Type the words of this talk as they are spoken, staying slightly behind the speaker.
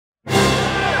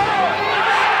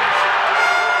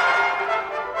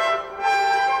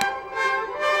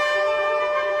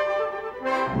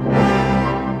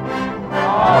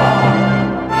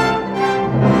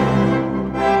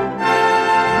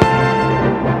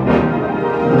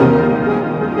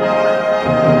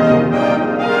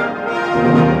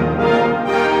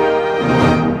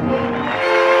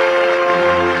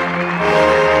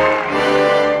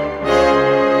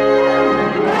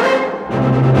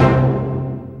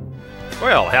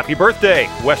Well, happy birthday,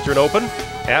 Western Open.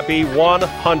 Happy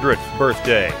 100th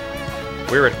birthday.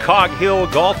 We're at Cog Hill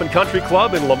Golf and Country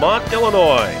Club in Lamont,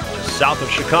 Illinois, just south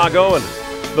of Chicago, and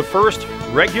the first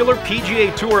regular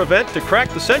PGA Tour event to crack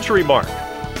the century mark.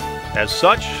 As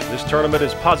such, this tournament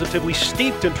is positively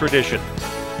steeped in tradition.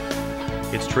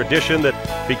 It's tradition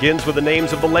that begins with the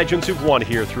names of the legends who've won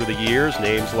here through the years.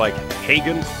 Names like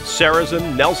Hagen,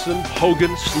 Sarazen, Nelson,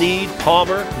 Hogan, Snead,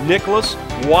 Palmer, Nicklaus,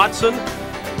 Watson.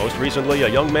 Most recently, a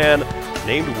young man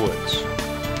named Woods.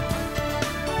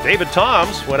 David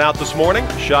Toms went out this morning,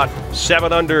 shot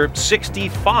 7 under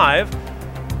 65.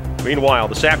 Meanwhile,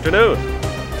 this afternoon,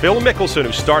 Phil Mickelson,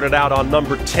 who started out on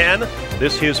number 10,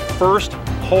 this his first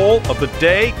hole of the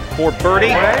day for birdie.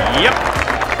 Yep.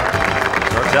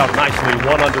 Starts out nicely,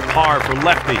 1 under par for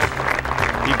lefty.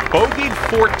 He bogeyed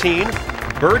 14,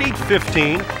 birdied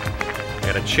 15,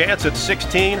 and a chance at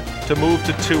 16 to move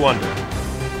to 2 under.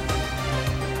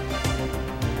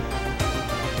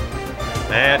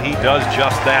 And he does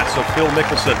just that, so Phil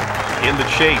Mickelson in the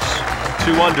chase,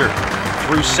 2 under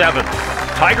through 7.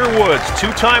 Tiger Woods,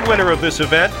 2-time winner of this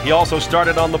event. He also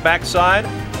started on the backside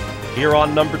here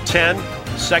on number 10,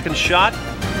 second shot.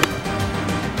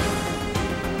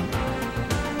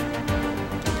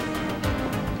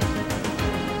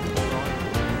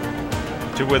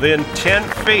 To within 10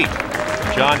 feet.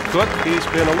 John Cook, he's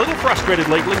been a little frustrated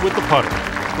lately with the putter.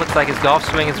 Looks like his golf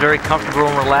swing is very comfortable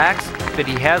and relaxed, but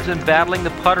he has been battling the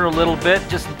putter a little bit.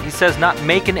 Just, he says, not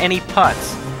making any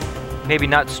putts. Maybe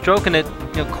not stroking it,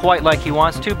 quite like he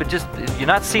wants to, but just if you're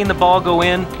not seeing the ball go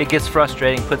in, it gets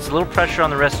frustrating, puts a little pressure on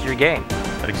the rest of your game.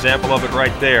 An example of it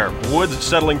right there. Woods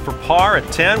settling for par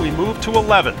at 10. We move to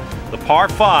 11. The par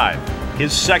 5,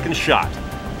 his second shot.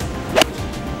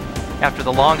 After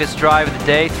the longest drive of the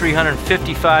day,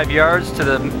 355 yards to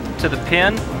the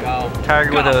pin.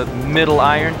 Tiger with a middle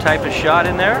iron type of shot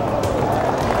in there.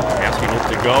 Asking it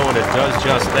to go, and it does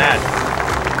just that.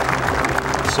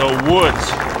 So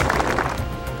Woods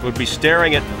would be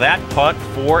staring at that putt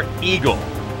for eagle.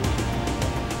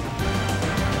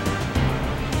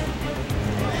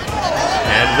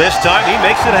 And this time he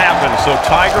makes it happen. So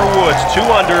Tiger Woods, 2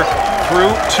 under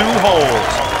through 2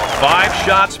 holes. 5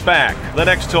 shots back. The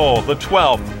next hole, the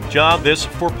 12th. John, this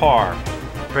for par.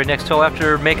 Very next hole,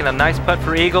 after making a nice putt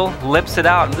for eagle, lips it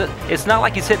out. It's not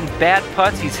like he's hitting bad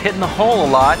putts. He's hitting the hole a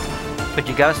lot, but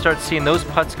you got to start seeing those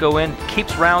putts go in.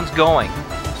 Keeps rounds going.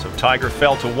 So Tiger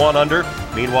fell to 1 under.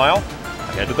 Meanwhile,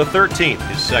 ahead to the 13th.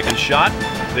 His second shot.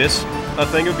 This a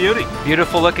thing of beauty.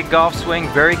 Beautiful looking golf swing.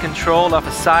 Very controlled off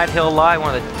a side hill lie.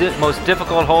 One of the most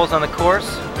difficult holes on the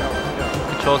course.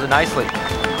 Controls it nicely.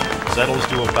 Settles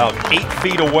to about 8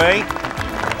 feet away. You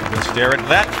can stare at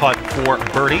that putt for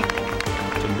birdie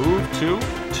to move to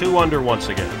 2 under once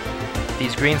again.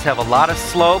 These greens have a lot of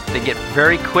slope. They get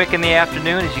very quick in the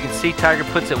afternoon. As you can see, Tiger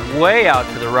puts it way out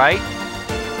to the right.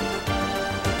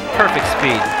 Perfect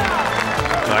speed.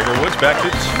 Tiger Woods back to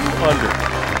 2 under.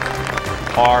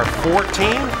 Par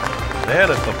 14.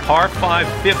 Then at the par 5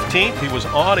 15th, he was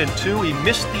on in 2. He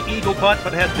missed the eagle putt,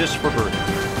 but had this for birdie.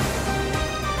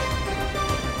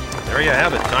 There you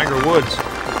have it, Tiger Woods.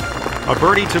 A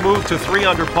birdie to move to 3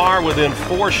 under par within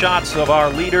 4 shots of our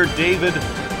leader, David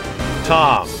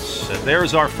Toms. And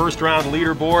there's our first round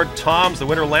leaderboard. Toms, the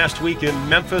winner last week in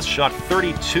Memphis, shot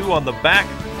 32 on the back.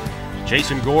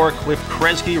 Jason Gore, Cliff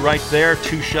Kresge right there,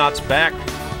 2 shots back.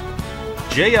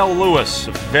 J.L. Lewis,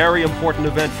 a very important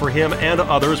event for him and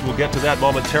others. We'll get to that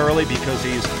momentarily because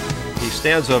he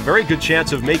stands a very good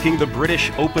chance of making the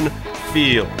British Open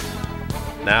field.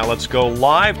 Now let's go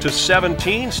live to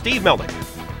 17. Steve Melnick.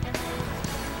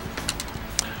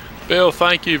 Bill,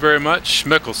 thank you very much.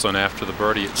 Mickelson after the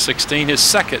birdie at 16, his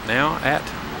second now at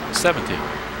 17.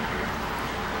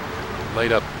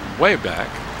 Laid up way back.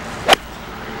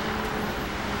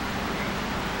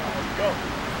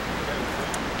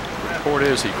 Report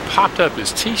is he popped up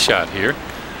his tee shot here,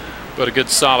 but a good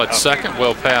solid second,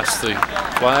 well past the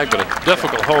flag, but a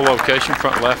difficult hole location,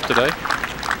 front left today.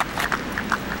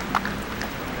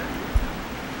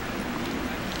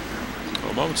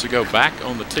 Moments ago, back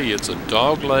on the tee, it's a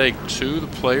dog leg to the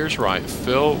player's right,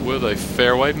 filled with a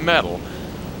fairway metal.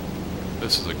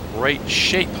 This is a great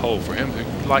shape hole for him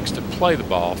who likes to play the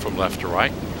ball from left to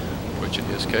right, which in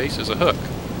his case is a hook.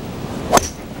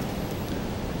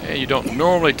 And you don't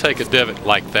normally take a divot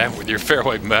like that with your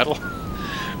fairway metal,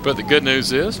 but the good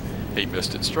news is he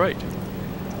missed it straight.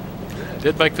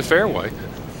 Did make the fairway.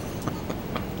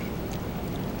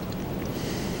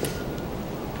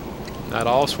 Not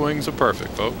all swings are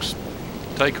perfect, folks.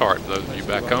 Take heart, those of you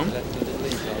back home.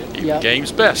 Even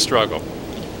game's best struggle.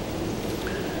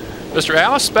 Mr.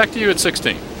 Alice, back to you at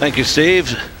 16. Thank you,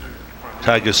 Steve.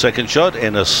 Tiger's second shot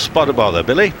in a spot of bother.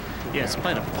 Billy? Yeah, it's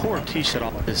playing a poor tee shot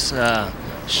off this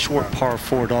short par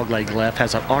 4 dogleg left.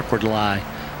 Has an awkward lie.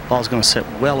 Ball's going to sit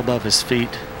well above his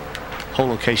feet. Hole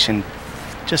location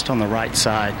just on the right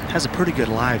side. Has a pretty good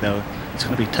lie, though. It's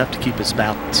going to be tough to keep his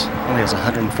balance. Only has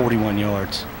 141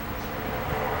 yards.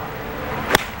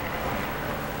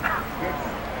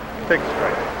 Take it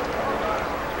straight.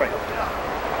 Straight.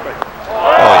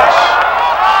 Oh, yes.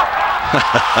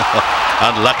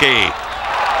 Unlucky.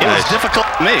 It was difficult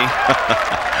for me.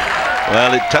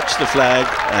 Well, it touched the flag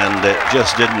and it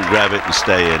just didn't grab it and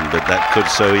stay in, but that could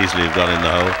so easily have gone in the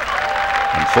hole.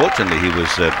 Unfortunately, he was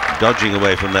dodging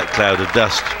away from that cloud of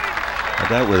dust. I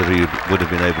doubt whether he would have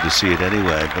been able to see it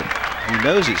anyway, but he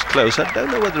knows it's close. I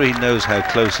don't know whether he knows how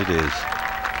close it is.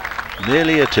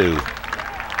 Nearly a 2.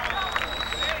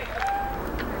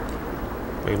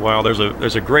 Meanwhile,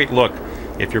 there's a great look.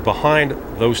 If you're behind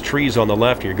those trees on the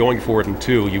left and you're going for it in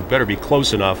 2, you better be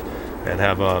close enough and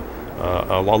have a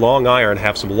long iron,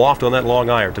 have some loft on that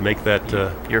long iron to make that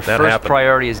Your that first happen.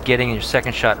 priority is getting your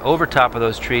second shot over top of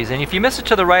those trees. And if you miss it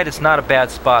to the right, it's not a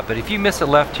bad spot. But if you miss it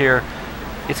left here,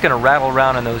 it's going to rattle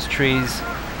around in those trees,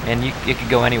 and it could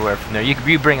go anywhere from there.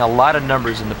 You bring a lot of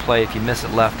numbers into play if you miss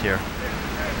it left here.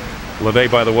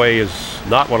 LeVay, by the way, is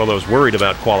not one of those worried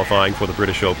about qualifying for the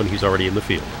British Open. He's already in the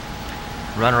field.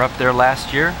 Runner-up there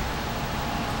last year.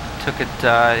 Took it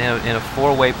in a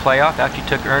 4-way playoff. Actually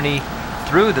took Ernie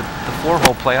through the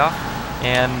 4-hole playoff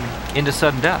and into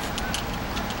sudden death.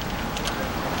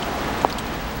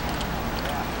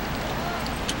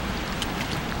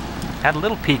 Had a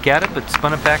little peek at it, but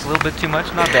spun it back a little bit too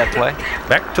much. Not a bad play.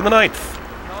 Back to the 9th.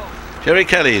 Jerry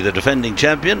Kelly, the defending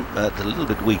champion, a little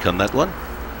bit weak on that one.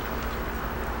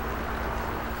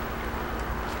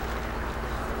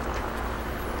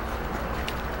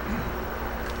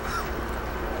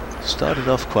 Started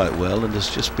off quite well and has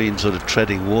just been sort of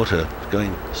treading water,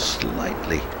 going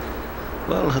slightly,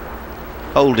 well,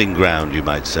 holding ground, you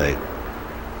might say.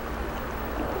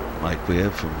 Mike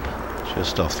Weir from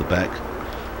just off the back.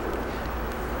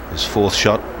 His 4th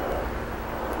shot.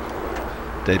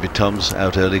 David Toms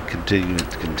out early,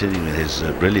 continuing his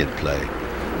brilliant play.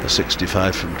 A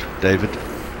 65 from David.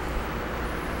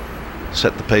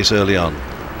 Set the pace early on.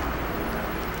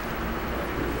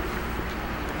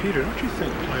 Peter, don't you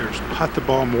think players putt the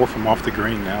ball more from off the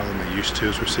green now than they used to,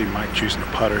 as we see Mike choosing a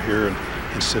putter here and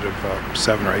instead of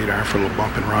 7 or 8 iron for a little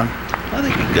bump and run? I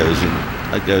think it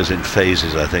goes in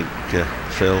phases, I think,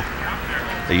 Phil.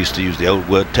 They used to use the old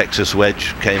word Texas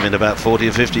wedge, came in about 40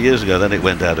 or 50 years ago. Then it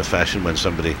went out of fashion when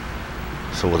somebody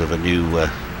thought of a new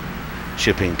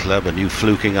chipping club, a new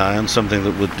fluking iron, something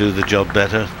that would do the job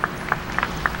better.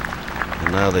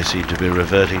 And now they seem to be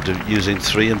reverting to using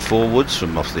 3 and 4 woods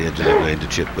from off the edge of the green to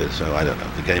chip with. So I don't know.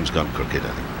 The game's gone crooked, I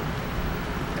think.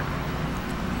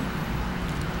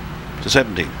 To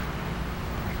 17.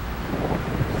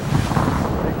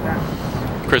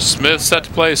 Chris Smith set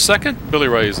to play second. Billy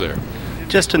Ray's there.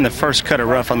 Just in the first cut of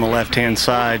rough on the left-hand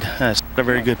side. It's a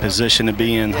very good position to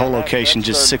be in. Hole location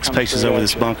just 6 paces over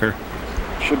this bunker.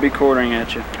 Should be quartering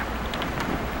at you.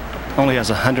 Only has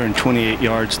 128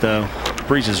 yards, though.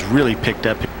 Breeze has really picked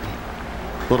up.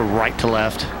 A little right to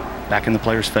left, back in the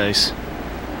player's face.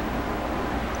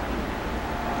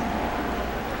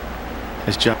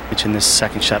 As John mentioned, this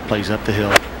second shot plays up the hill.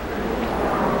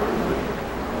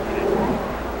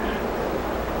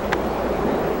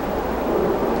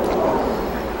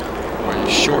 Well,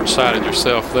 you short-sighted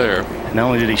yourself there. Not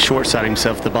only did he short-side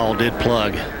himself, the ball did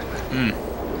plug.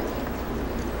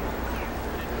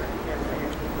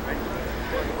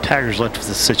 Tiger's left with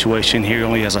the situation here.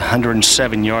 Only has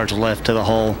 107 yards left to the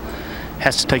hole.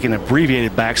 Has to take an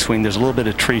abbreviated backswing. There's a little bit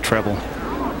of tree trouble.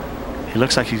 He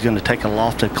looks like he's going to take a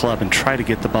lofted club and try to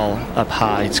get the ball up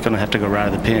high. It's going to have to go right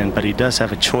of the pin, but he does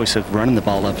have a choice of running the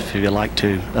ball up if he'd like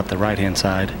to, up the right-hand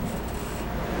side.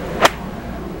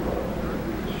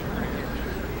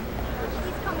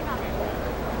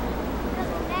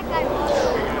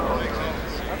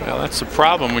 Well, that's the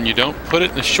problem when you don't put it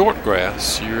in the short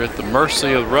grass. You're at the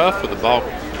mercy of the rough, with the ball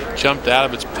jumped out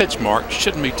of its pitch mark.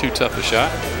 Shouldn't be too tough a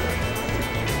shot.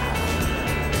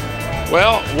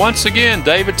 Well, once again,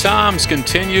 David Toms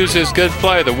continues his good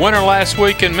play. The winner last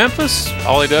week in Memphis,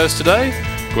 all he does today,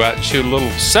 go out and shoot a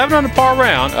little 7 under par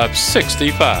round up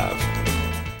 65.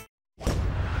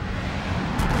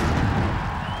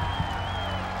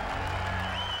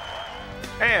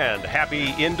 And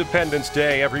happy Independence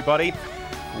Day, everybody.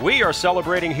 We are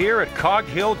celebrating here at Cog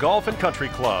Hill Golf and Country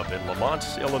Club in Lamont,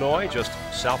 Illinois, just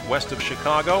southwest of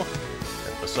Chicago.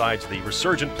 And besides the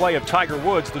resurgent play of Tiger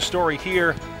Woods, the story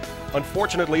here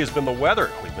unfortunately, has been the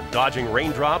weather. We've been dodging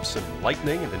raindrops and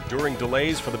lightning and enduring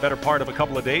delays for the better part of a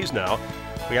couple of days now.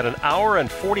 We had an hour and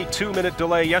 42-minute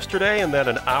delay yesterday and then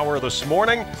an hour this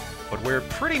morning, but we're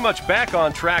pretty much back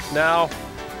on track now.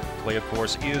 Play, of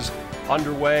course, is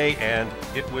underway, and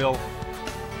it will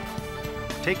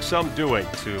take some doing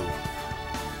for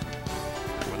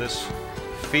this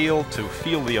field to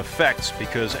feel the effects,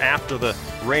 because after the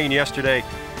rain yesterday,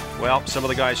 well, some of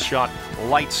the guys shot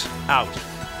lights out.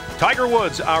 Tiger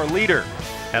Woods, our leader,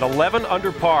 at 11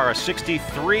 under par, a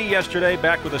 63 yesterday,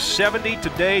 back with a 70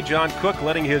 today. John Cook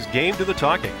letting his game do the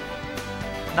talking.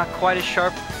 Not quite as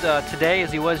sharp today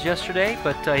as he was yesterday,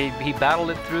 but he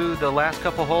battled it through the last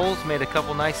couple holes, made a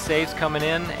couple nice saves coming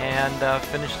in, and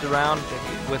finished the round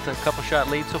with a couple shot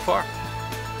lead so far.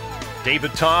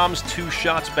 David Toms 2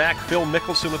 shots back. Phil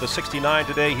Mickelson with a 69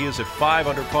 today. He is at 5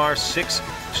 under par, 6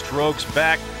 strokes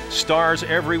back. Stars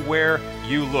everywhere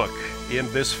you look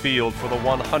in this field for the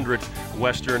 100th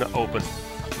Western Open.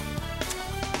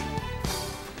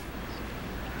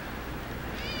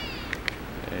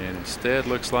 And instead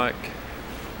looks like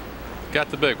got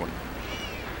the big one.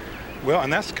 Well,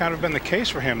 and that's kind of been the case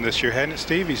for him this year, hasn't it,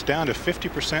 Steve? He's down to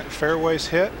 50% fairways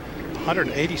hit,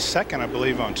 182nd, I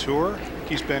believe, on tour.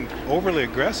 He's been overly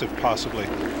aggressive, possibly,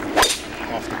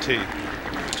 off the tee.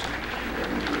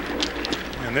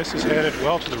 And this is headed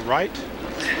well to the right.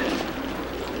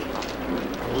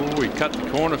 Oh, he cut the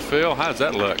corner, Phil. How does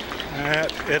that look?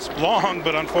 It's long,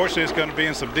 but unfortunately it's going to be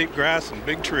in some deep grass and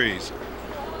big trees.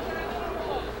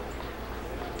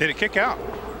 Did it kick out?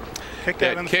 Kicked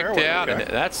out in the fairway. Kicked out, okay.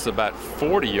 and that's about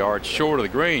 40 yards short of the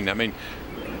green. I mean,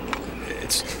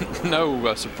 it's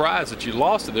no surprise that you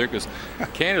lost it there, because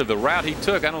candidly, the route he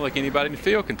took, I don't think anybody in the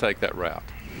field can take that route.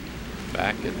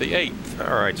 Back at the 8th.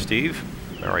 All right, Steve.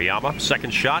 Maruyama,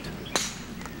 second shot.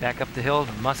 Back up the hill,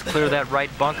 must clear that right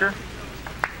bunker.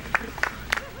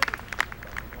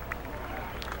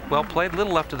 Well played, a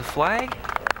little left of the flag.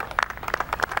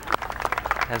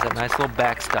 Has that nice little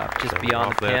backstop just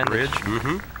beyond the pin. Ridge.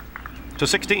 To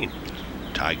 16.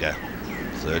 Tiger,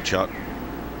 third shot.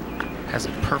 Has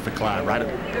a perfect lie right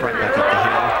back up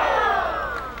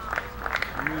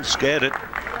the hill. Scared it.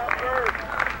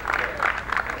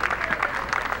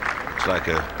 Looks like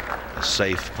a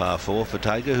safe par 4 for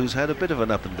Tiger, who's had a bit of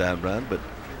an up and down round, but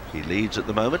he leads at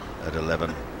the moment at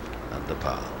 11 under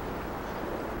par.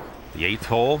 The 8th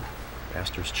hole,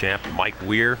 Masters champ Mike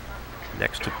Weir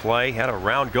next to play. Had a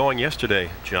round going yesterday,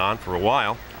 John, for a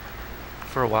while.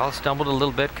 For a while, stumbled a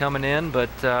little bit coming in, but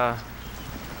might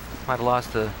have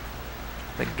lost the.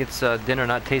 I think gets dinner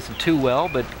not tasting too well,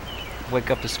 but wake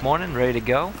up this morning ready to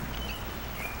go.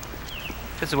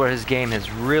 This is where his game has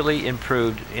really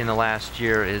improved in the last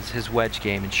year, is his wedge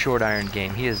game and short iron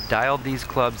game. He has dialed these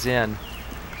clubs in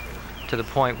to the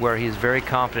point where he is very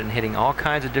confident in hitting all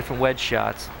kinds of different wedge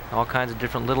shots, all kinds of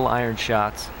different little iron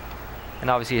shots, and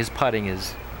obviously his putting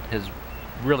has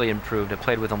really improved. I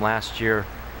played with him last year.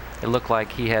 It looked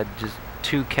like he had just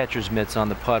 2 catcher's mitts on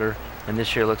the putter, and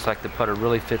this year it looks like the putter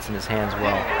really fits in his hands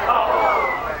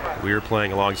well. We're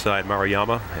playing alongside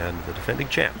Maruyama and the defending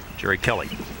champ, Jerry Kelly.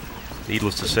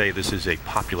 Needless to say, this is a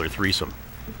popular threesome.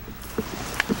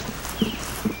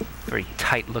 Very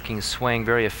tight-looking swing,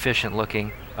 very efficient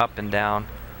looking, up and down.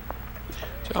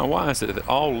 John, why is it that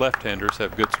all left-handers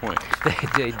have good swings?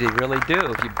 They really do.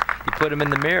 If you put them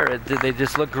in the mirror, they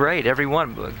just look great. Every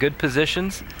one, good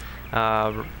positions,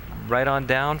 right on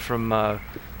down from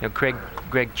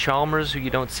Greg Chalmers, who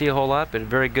you don't see a whole lot, but a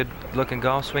very good-looking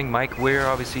golf swing. Mike Weir,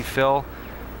 obviously Phil.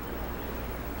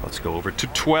 Let's go over to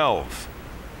 12.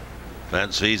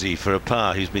 That's easy for a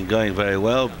par. He's been going very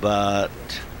well, but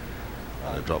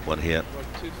I'll drop one here.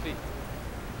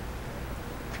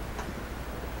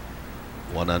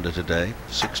 1 under today,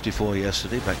 64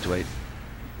 yesterday, back to 8.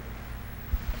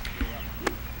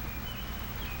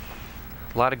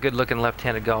 A lot of good-looking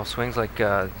left-handed golf swings,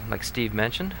 like Steve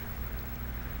mentioned.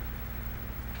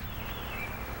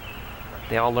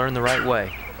 They all learn the right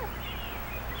way.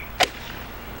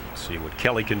 Let's see what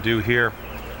Kelly can do here.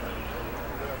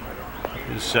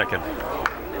 His second.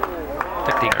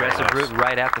 Took the aggressive route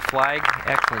right at the flag.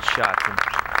 Excellent shot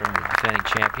from the defending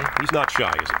champion. He's not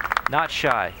shy, is he? Not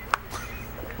shy.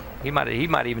 He might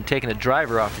have even taken a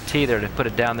driver off the tee there to put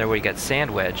it down there where he got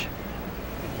sand wedge.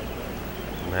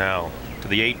 Now to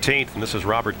the 18th, and this is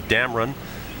Robert Damron.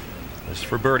 This is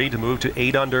for birdie to move to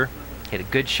 8 under. Hit a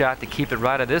good shot to keep it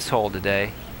right of this hole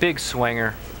today. Big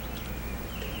swinger.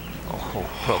 Oh,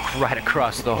 broke right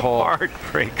across the hole.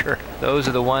 Heartbreaker. Those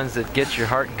are the ones that get your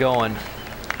heart going.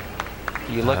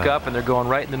 You look up and they're going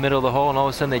right in the middle of the hole, and all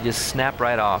of a sudden they just snap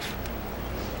right off.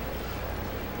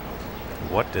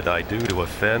 What did I do to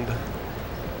offend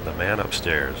the man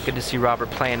upstairs? Good to see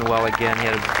Robert playing well again. He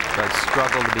had a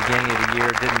struggle at the beginning of the year,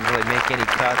 didn't really make any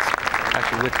cuts,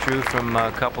 actually withdrew from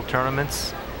a couple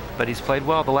tournaments, but he's played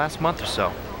well the last month or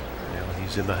so. Yeah,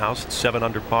 he's in the house at 7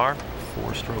 under par,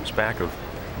 4 strokes back of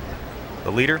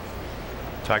the leader,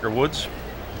 Tiger Woods.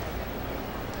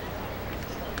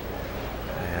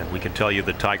 And we can tell you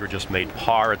that Tiger just made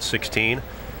par at 16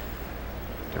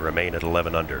 to remain at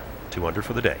 11 under, 2 under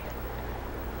for the day.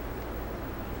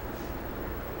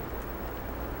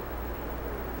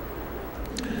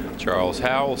 Charles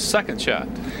Howell's second shot.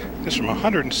 This from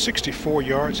 164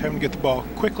 yards, having to get the ball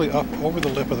quickly up over the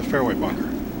lip of the fairway bunker.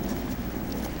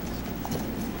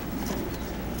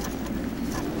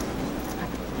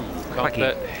 Caught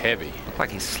that heavy. Looked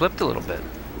like he slipped a little bit.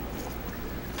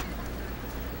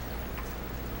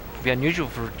 It'd be unusual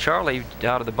for Charlie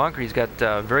out of the bunker. He's got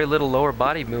very little lower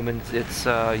body movement. It's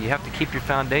you have to keep your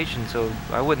foundation, so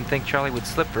I wouldn't think Charlie would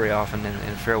slip very often in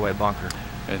a fairway bunker.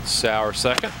 And Sauer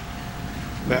second.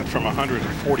 That from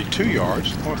 142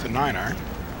 yards, north of 9-iron.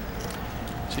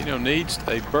 Gino needs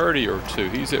a birdie or two.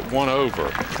 He's at 1 over,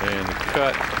 and the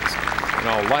cut is in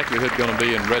all likelihood going to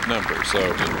be in red numbers.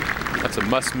 So that's a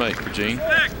must make for Gene.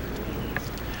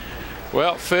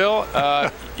 Well, Phil,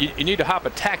 you need to hop a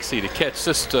taxi to catch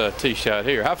this tee shot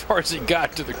here. How far has he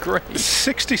got to the green?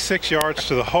 66 yards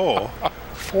to the hole,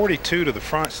 42 to the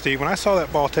front, Steve. When I saw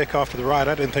that ball take off to the right,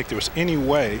 I didn't think there was any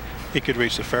way he could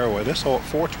reach the fairway. This hole at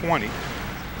 420.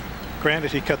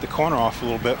 Granted, he cut the corner off a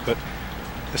little bit, but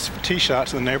this tee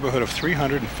shot's in the neighborhood of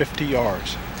 350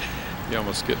 yards. You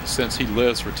almost get the sense he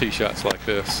lives for tee shots like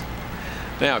this.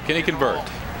 Now, can he convert?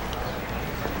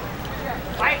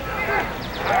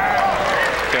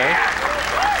 Okay.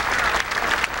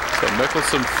 So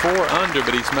Mickelson 4 under,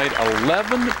 but he's made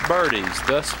 11 birdies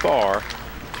thus far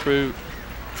through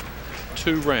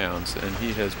 2 rounds, and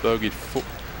he has bogeyed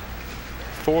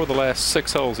 4 of the last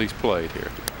 6 holes he's played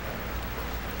here.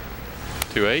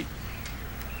 2-8.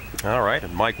 All right,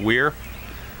 and Mike Weir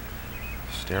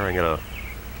staring at a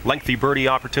lengthy birdie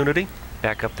opportunity.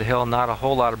 Back up the hill, not a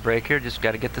whole lot of break here, just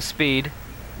got to get the speed.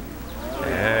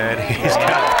 And he's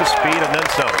got the speed and then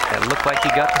some. It looked like he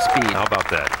got the speed. How about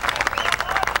that?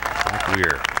 Mike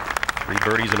Weir, 3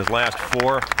 birdies in his last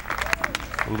 4,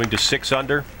 moving to 6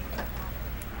 under.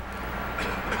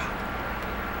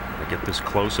 To get this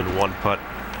close in 1 putt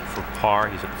for par.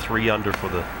 He's at 3 under for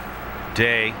the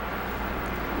day.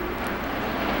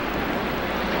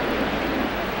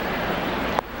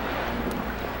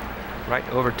 Right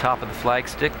over top of the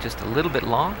flagstick, just a little bit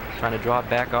long, trying to draw it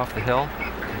back off the hill.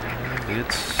 And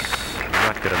it's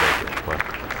not going to make it, but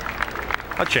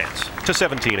a chance. To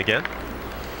 17 again.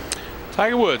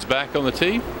 Tiger Woods back on the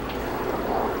tee.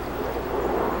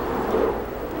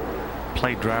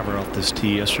 Played driver off this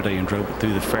tee yesterday and drove it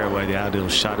through the fairway. The ideal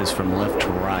shot is from left to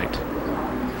right.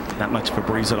 Not much of a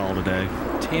breeze at all today.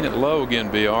 10 at low again,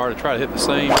 BR, to try to hit the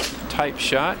same type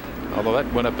shot, although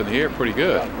that went up in the air pretty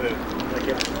good.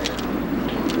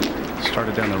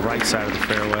 Started down the right side of the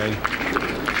fairway.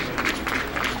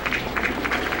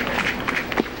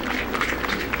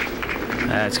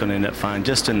 That's going to end up fine,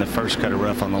 just in the first cut of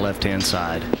rough on the left-hand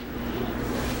side.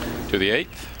 To the 8th.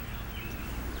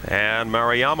 And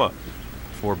Maruyama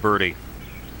for birdie.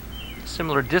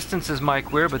 Similar distance as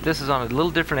Mike Weir, but this is on a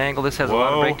little different angle. This has a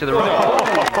lot of break to the right.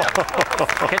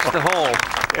 Catch the hole,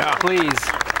 yeah, please.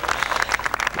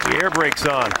 The air brake's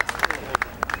on.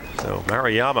 So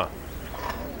Maruyama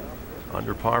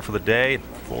under par for the day,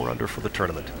 4 under for the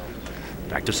tournament.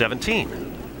 Back to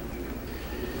 17.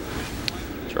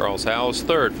 Charles Howell's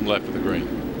 3rd from left of the green.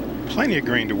 Plenty of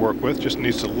green to work with, just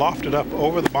needs to loft it up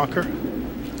over the bunker,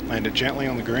 land it gently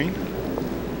on the green,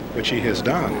 which he has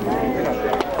done.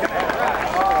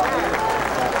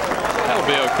 That'll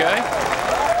be okay.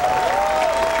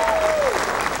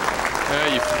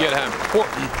 You forget how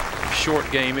important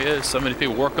short game is. So many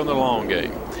people work on the long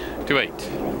game.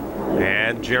 2-8.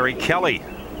 And Jerry Kelly,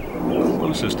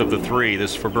 closest of the 3.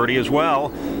 This for birdie as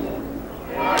well.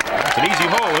 It's an easy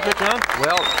hole, isn't it, John?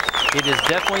 Well, it is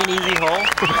definitely an easy hole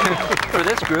for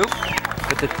this group.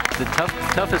 But the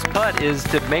toughest putt is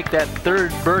to make that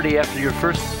 3rd birdie after your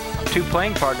first 2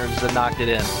 playing partners that knocked it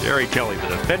in. Jerry Kelly, the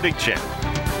defending champ.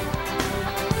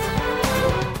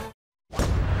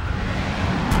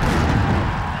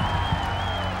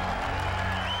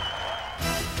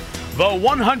 The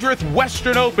 100th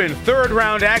Western Open 3rd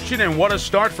round action, and what a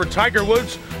start for Tiger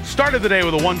Woods. Started the day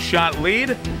with a 1-shot lead.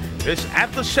 This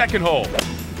at the 2nd hole.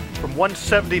 From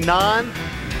 179.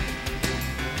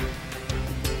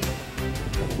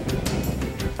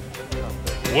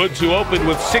 Woods, who opened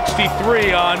with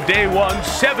 63 on day one,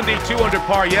 72 under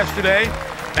par yesterday.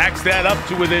 Backs that up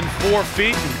to within 4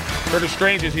 feet. Curtis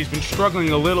Strange, as he's been struggling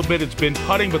a little bit, it's been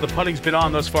putting, but the putting's been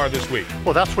on thus far this week.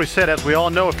 Well, that's what he said. As we all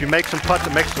know, if you make some putts,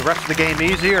 it makes the rest of the game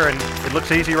easier, and it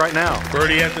looks easy right now.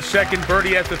 Birdie at the second,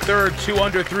 birdie at the third, 2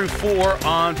 under through 4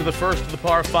 on to the first of the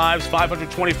par 5s,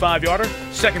 525-yarder,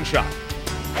 second shot.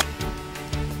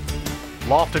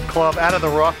 Lofted club out of the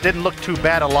rough, didn't look too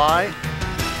bad a lie.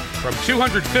 From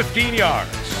 215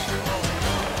 yards.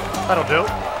 That'll do.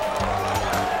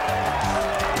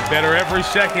 Better every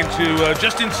second to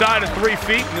just inside of 3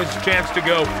 feet, and this is a chance to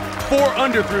go 4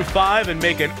 under through 5 and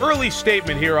make an early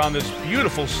statement here on this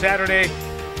beautiful Saturday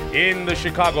in the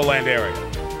Chicagoland area.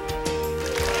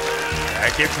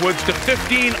 That gets Woods to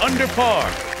 15 under par.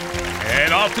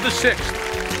 And off to the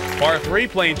 6th. Par 3,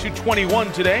 playing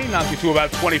 221 today, knocked it to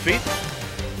about 20 feet.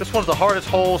 This one's the hardest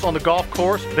holes on the golf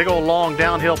course. Big old long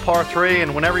downhill par 3,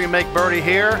 and whenever you make birdie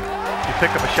here, you pick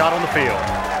up a shot on the field.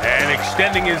 And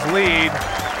extending his lead,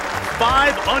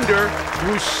 5 under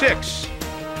through 6.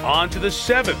 On to the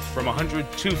 7th from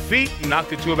 102 feet,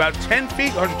 knocked it to about 10 feet,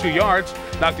 102 yards,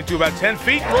 knocked it to about 10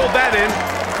 feet, rolled that in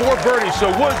for birdie. So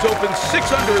Woods opened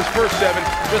 6 under his first 7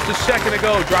 just a second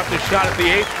ago, dropped a shot at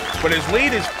the 8th, but his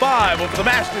lead is 5 over the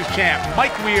Masters champ,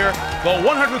 Mike Weir, the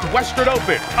 100th Western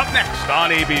Open, up next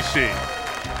on ABC.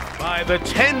 By the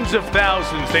tens of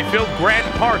thousands, they filled Grant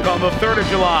Park on the 3rd of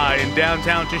July in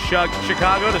downtown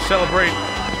Chicago to celebrate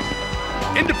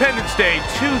Independence Day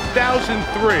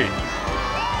 2003.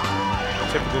 A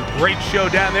typical great show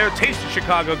down there. Taste of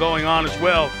Chicago going on as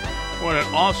well. What an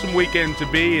awesome weekend to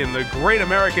be in the great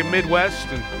American Midwest,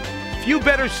 and few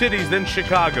better cities than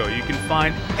Chicago. You can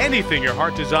find anything your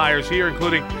heart desires here,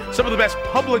 including some of the best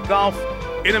public golf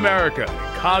in America.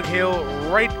 Cog Hill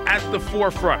right at the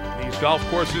forefront. These golf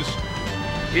courses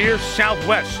here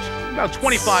southwest, about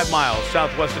 25 miles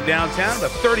southwest of downtown,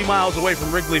 about 30 miles away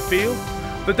from Wrigley Field.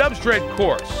 The Dubs Dread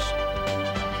course.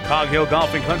 Cog Hill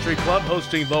Golf and Country Club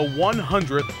hosting the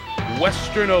 100th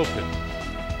Western Open.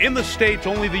 In the States,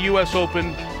 only the U.S.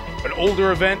 Open, an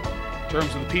older event. In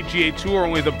terms of the PGA Tour,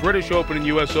 only the British Open and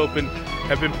U.S. Open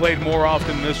have been played more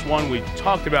often than this one. We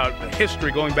talked about the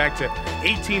history going back to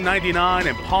 1899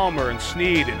 and Palmer and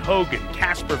Snead and Hogan,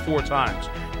 Casper 4 times.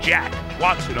 Jack,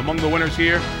 Watson among the winners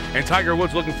here, and Tiger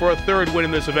Woods looking for a 3rd win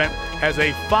in this event, has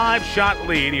a 5-shot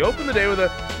lead. He opened the day with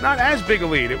a not as big a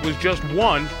lead. It was just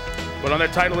 1, but on that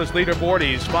Titleist leaderboard,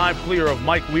 he's 5 clear of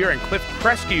Mike Weir and Cliff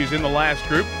Kresge, who's in the last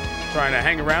group, trying to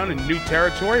hang around in new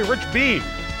territory. Rich Beem,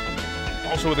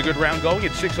 also with a good round going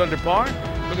at 6 under par.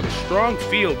 Look at the strong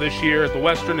field this year at the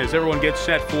Western as everyone gets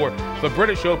set for the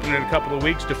British Open in a couple of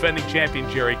weeks. Defending champion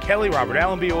Jerry Kelly, Robert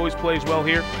Allenby always plays well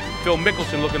here. Phil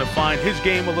Mickelson looking to find his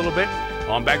game a little bit.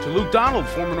 On back to Luke Donald,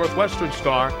 former Northwestern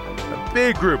star. A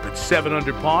big group at 7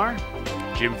 under par.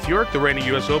 Jim Furyk, the reigning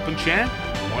U.S. Open champ.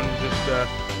 One just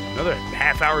another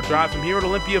half-hour drive from here at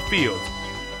Olympia Field.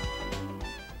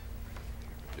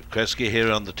 Kresge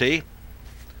here on the tee.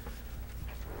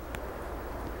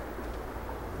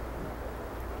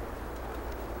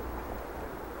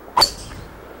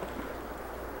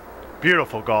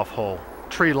 Beautiful golf hole.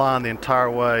 Tree line the entire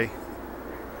way.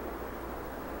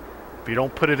 If you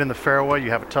don't put it in the fairway,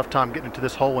 you have a tough time getting into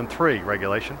this hole in 3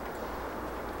 regulation.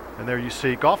 And there you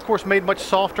see, golf course made much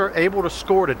softer, able to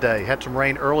score today. Had some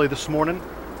rain early this morning.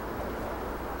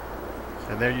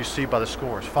 And there you see by the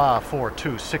scores, 5, 4,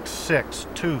 2, 6, 6,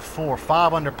 2, 4,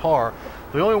 5 under par.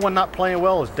 The only one not playing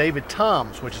well is David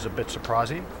Toms, which is a bit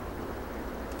surprising.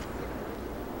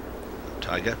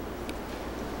 Tiger.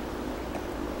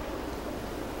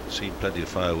 Seen plenty of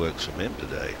fireworks from him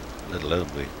today, let alone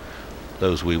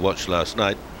those we watched last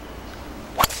night.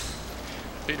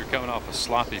 Peter coming off a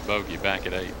sloppy bogey back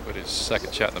at 8, put his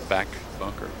second shot in the back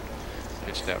bunker,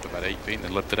 pitched out to about 8 feet and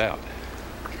then lifted out.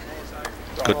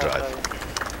 Good drive.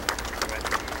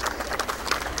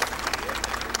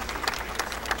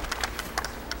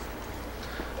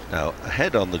 Now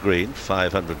ahead on the green,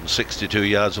 562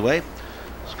 yards away.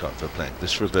 Scott Verplank,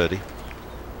 this for a birdie.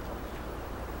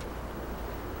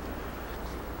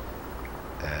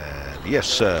 And yes,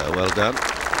 sir, well done.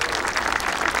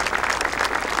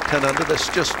 10 under, that's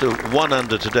just 1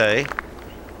 under today.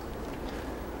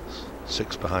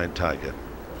 6 behind Tiger.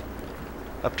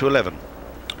 Up to 11.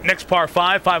 Next par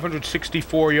 5,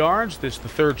 564 yards. This is the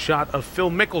 3rd shot of Phil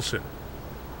Mickelson.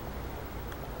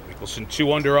 Mickelson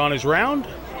 2 under on his round.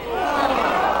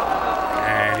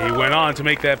 And he went on to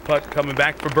make that putt coming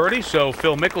back for birdie. So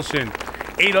Phil Mickelson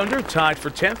 8 under, tied for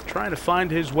 10th, trying to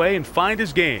find his way and find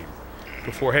his game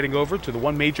before heading over to the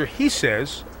one major he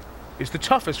says is the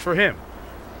toughest for him.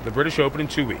 The British Open in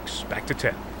 2 weeks. Back to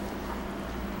 10.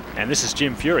 And this is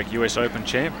Jim Furyk, US Open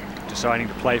champ, deciding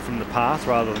to play from the path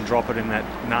rather than drop it in that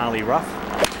gnarly rough.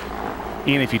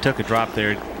 Ian, if he took a drop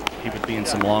there, he would be in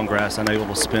some long grass, unable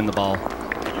to spin the ball.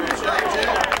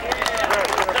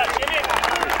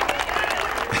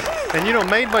 And you know,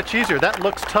 made much easier. That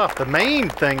looks tough. The main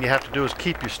thing you have to do is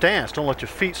keep your stance. Don't let your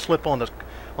feet slip on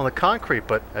the concrete.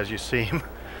 But as you see him,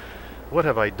 what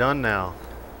have I done now?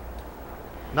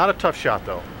 Not a tough shot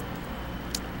though.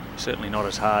 Certainly not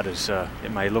as hard as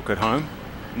it may look at home.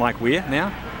 Mike Weir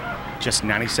now. Just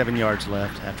 97 yards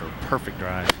left after a perfect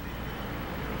drive.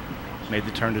 Made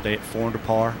the turn today at 4 under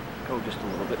par. Go just a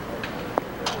little bit.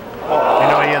 You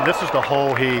know, Ian, this is the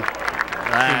hole he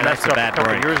messed up a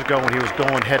couple years ago when he was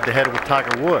going head-to-head with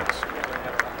Tiger Woods.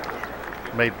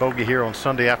 Made bogey here on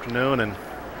Sunday afternoon and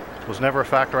was never a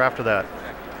factor after that.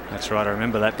 That's right, I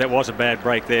remember that. That was a bad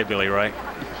break there, Billy Ray.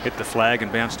 Hit the flag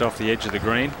and bounced off the edge of the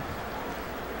green.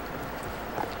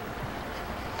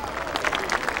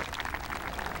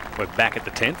 We're back at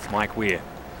the 10th, Mike Weir.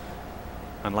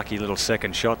 Unlucky little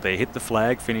second shot there. Hit the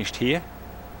flag, finished here.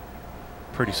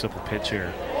 Pretty simple pitch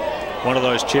here. One of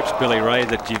those chips, Billy Ray,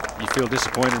 that you feel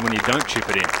disappointed when you don't chip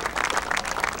it in.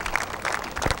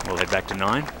 We'll head back to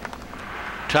 9.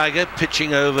 Tiger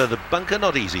pitching over the bunker,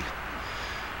 not easy.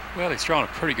 Well, he's drawn a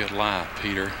pretty good line,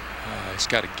 Peter. He's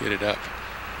got to get it up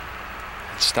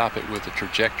and stop it with the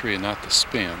trajectory and not the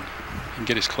spin, and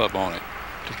get his club on it.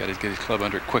 Just got to get his club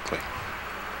under it quickly.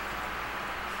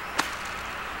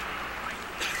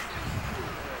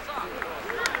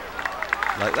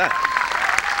 Like that.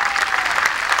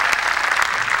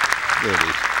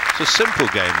 Really, it's a simple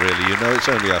game, really. You know, it's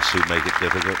only us who make it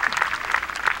difficult.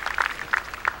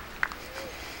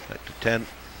 Back to 10.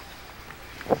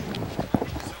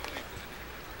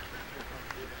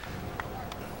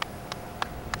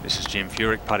 This is Jim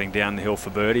Furyk putting down the hill for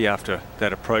birdie after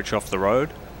that approach off the road.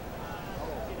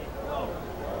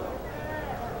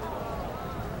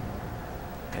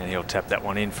 And he'll tap that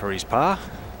one in for his par.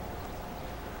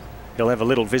 He'll have a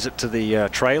little visit to the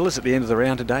trailers at the end of the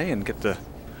round today and get the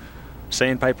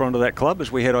sandpaper onto that club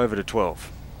as we head over to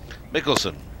 12.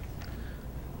 Mickelson,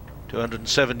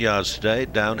 207 yards today,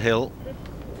 downhill.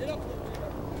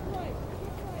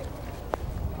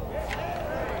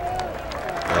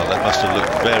 Well, that must have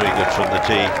looked very good from the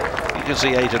tee. You can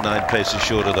see 8 or 9 paces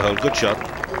short of the hole. Good shot.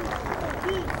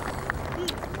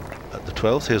 At the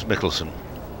 12th, here's Mickelson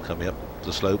coming up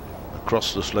the slope,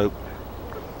 across the slope.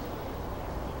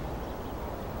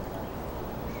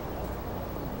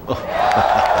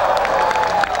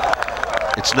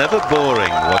 It's never boring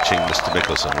watching Mr.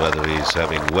 Mickelson, whether he's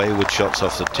having wayward shots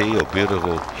off the tee or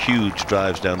beautiful, huge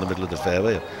drives down the middle of the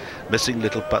fairway, or missing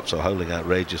little putts or holding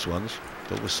outrageous ones.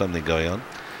 Always something going on.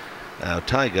 Now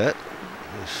Tiger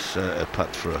is a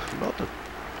putt for a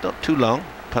not too long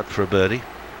putt for a birdie.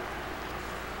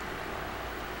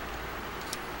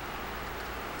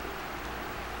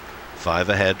 Five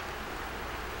ahead.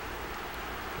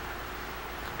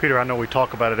 Peter, I know we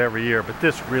talk about it every year, but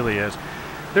this really is.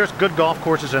 There's good golf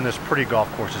courses and there's pretty golf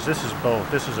courses. This is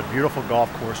both. This is a beautiful golf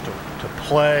course to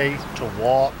play, to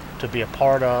walk, to be a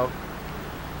part of.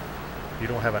 You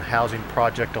don't have a housing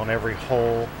project on every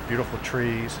hole. Beautiful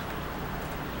trees.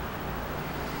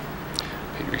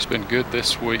 Peter, he's been good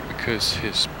this week because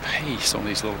his pace on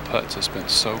these little putts has been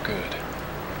so good.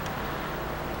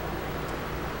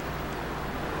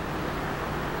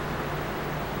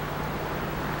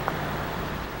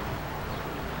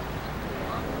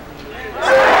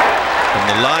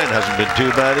 The line hasn't been too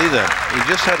bad either. He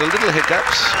just had a little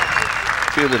hiccups.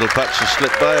 A few little putts have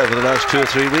slipped by over the last 2 or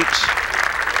 3 weeks.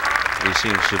 He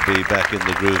seems to be back in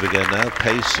the groove again now.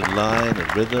 Pace and line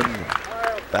and rhythm and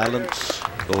balance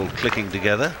all clicking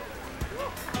together.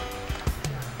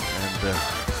 And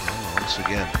once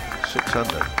again, 6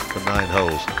 under for 9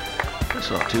 holes. That's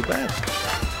not too bad.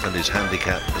 And his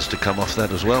handicap is to come off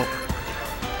that as well.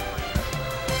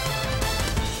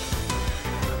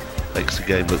 Makes the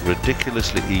game look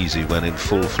ridiculously easy when in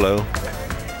full flow.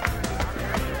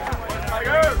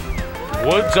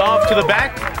 Woods off to the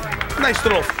back. Nice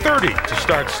little 30 to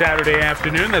start Saturday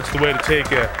afternoon. That's the way to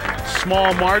take a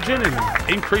small margin and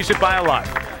increase it by a lot.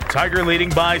 Tiger leading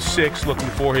by 6, looking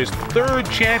for his 3rd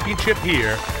championship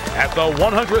here at the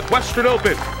 100th Western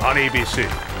Open on ABC.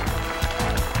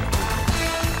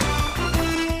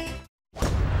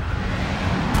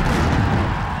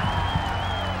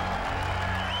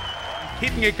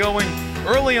 Keeping it going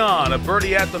early on, a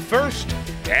birdie at the 1st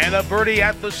and a birdie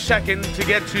at the 2nd to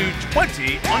get to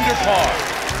 20 under par.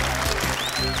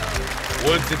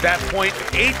 Woods at that point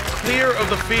 8 clear of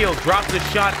the field, dropped a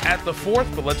shot at the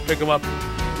 4th, but let's pick him up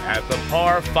at the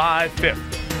par 5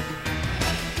 5th.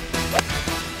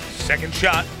 Second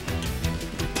shot.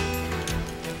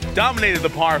 Dominated the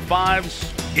par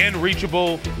fives. Again,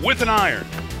 reachable with an iron.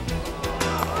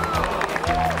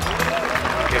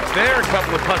 Gets there, a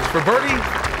couple of putts for birdie.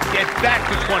 Get back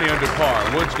to 20 under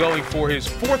par. Woods going for his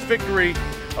 4th victory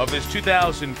of this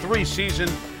 2003 season.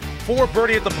 4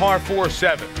 birdie at the par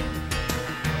 4-7.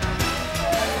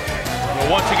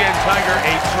 Well, once again, Tiger,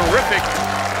 a terrific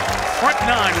front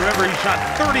 9. Remember, he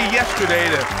shot 30 yesterday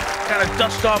to kind of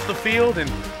dust off the field, and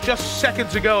just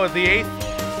seconds ago at the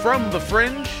 8th from the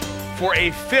fringe for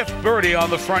a 5th birdie on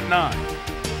the front 9.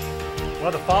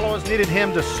 Well, the followers needed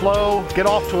him to get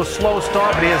off to a slow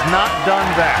start, but he has not done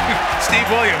that. Steve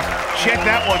Williams, check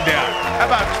that one down. How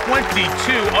about 22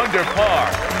 under par?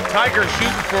 Tiger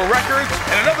shooting for records,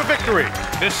 and another victory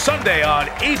this Sunday on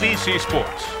ABC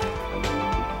Sports.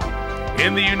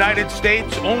 In the United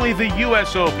States, only the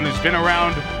U.S. Open has been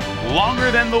around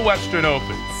longer than the Western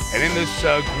Open. And in this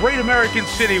great American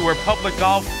city where public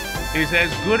golf is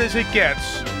as good as it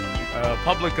gets,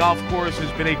 Public Golf Course has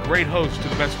been a great host to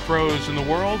the best pros in the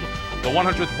world. The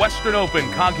 100th Western Open,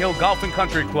 Cog Hill Golf and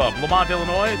Country Club, Lamont,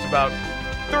 Illinois. It's about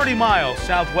 30 miles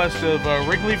southwest of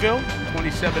Wrigleyville,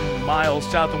 27 miles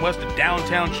south and west of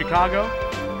downtown Chicago.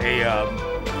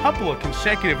 A couple of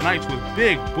consecutive nights with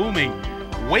big, booming,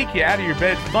 wake you out of your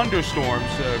bed thunderstorms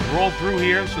rolled through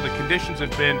here, so the conditions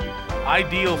have been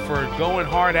ideal for going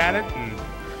hard at it, and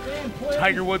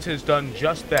Tiger Woods has done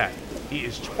just that. He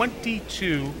is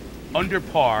 22 under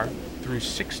par through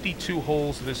 62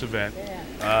 holes of this event.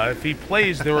 If he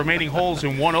plays the remaining holes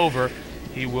in 1 over,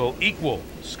 he will equal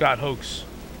Scott Hoch's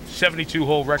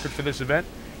 72-hole record for this event.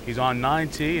 He's on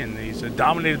 9T, and he's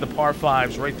dominated the par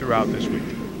 5s right throughout this week.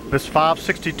 This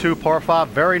 562 par 5,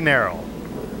 very narrow.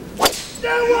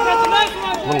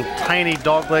 Little tiny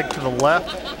dogleg to the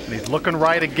left, and he's looking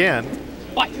right again.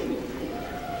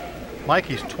 Mike,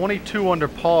 he's 22 under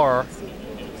par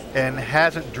and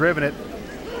hasn't driven it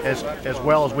as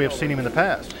well as we have seen him in the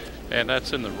past. And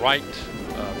that's in the right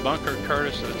bunker,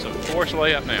 Curtis. It's a forced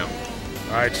layup now.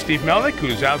 All right, Steve Melnick,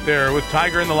 who's out there with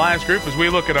Tiger in the last group, as we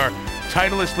look at our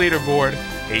Titleist leaderboard,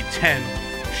 a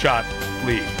 10-shot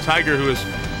lead. Tiger, who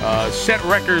has set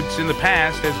records in the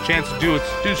past, has a chance to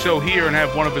do so here and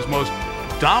have one of his most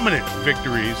dominant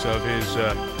victories of his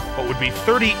what would be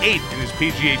 38 in his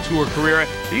PGA Tour career.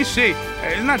 You see,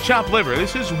 it's not chopped liver.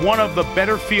 This is one of the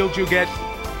better fields you'll get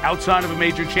outside of a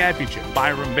major championship.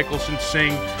 Byram, Mickelson,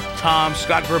 Singh, Tom,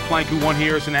 Scott Verplank, who won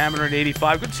here as an amateur in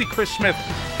 '85. Good to see Chris Smith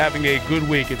having a good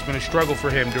week. It's been a struggle for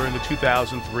him during the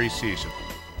 2003 season.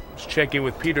 Let's check in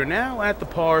with Peter now at the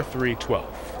par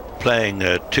 312. Playing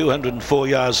 204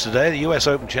 yards today, the US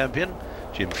Open champion,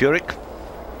 Jim Furyk.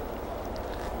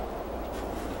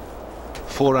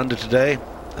 4 under today,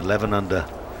 11 under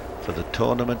for the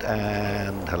tournament,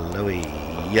 and hello-y.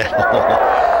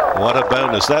 Yeah, what a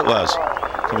bonus that was.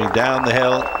 Coming down the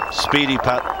hill, speedy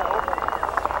putt.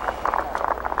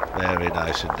 Very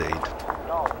nice indeed.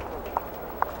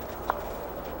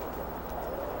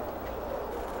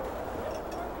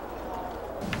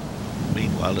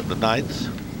 Meanwhile, at the 9th,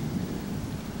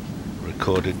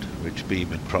 recorded Rich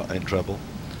Beem in trouble.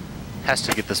 Has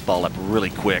to get this ball up really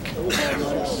quick.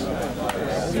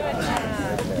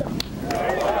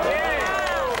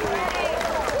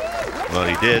 Well,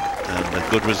 he did, and a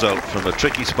good result from a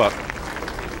tricky spot.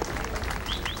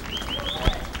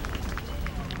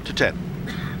 To 10.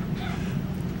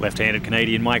 Left-handed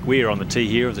Canadian Mike Weir on the tee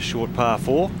here of the short par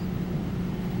 4.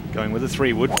 Going with a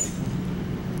 3-wood.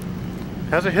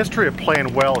 Has a history of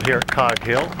playing well here at Cog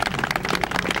Hill.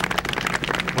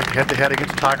 Went head-to-head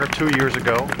against Tiger 2 years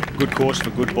ago. Good course for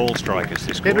good ball strikers,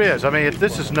 this course. It is. I mean,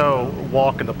 this is no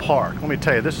walk in the park. Let me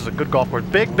tell you, this is a good golf course.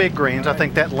 Big, big greens. I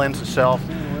think that lends itself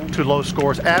to low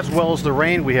scores, as well as the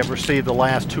rain we have received the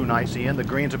last 2 nights. Ian, the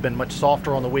greens have been much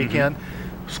softer on the weekend.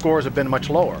 Scores have been much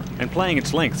lower. And playing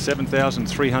its length,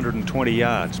 7,320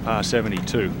 yards, par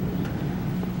 72.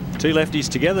 2 lefties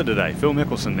together today. Phil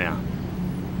Mickelson now.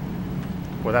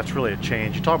 Well, that's really a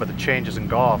change. You talk about the changes in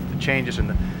golf, the changes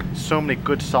in so many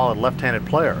good, solid left-handed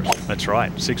players. That's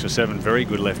right. 6 or 7 very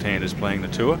good left-handers playing the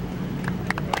tour.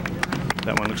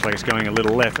 That one looks like it's going a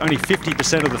little left. Only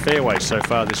 50% of the fairways so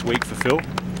far this week for Phil.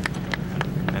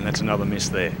 And that's another miss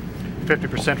there.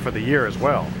 50% for the year as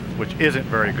well, which isn't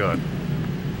very good.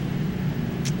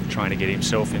 Trying to get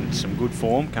himself in some good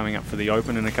form coming up for the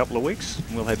Open in a couple of weeks.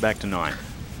 We'll head back to 9.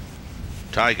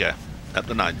 Tiger at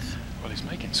the 9th. Well, he's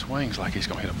making swings like he's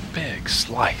going to hit a big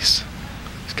slice.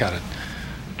 He's got a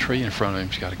tree in front of him.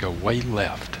 He's got to go way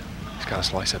left. He's got to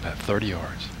slice up at 30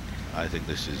 yards. I think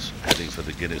this is heading for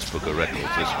the Guinness Book of Records,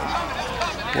 this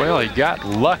one. Well, he got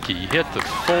lucky. He hit the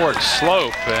forward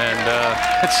slope, and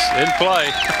it's in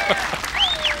play.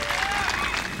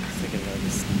 Thinking of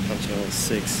this punching on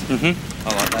 6. I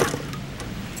like that.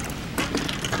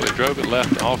 So he drove it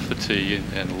left off the tee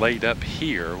and laid up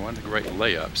here. One great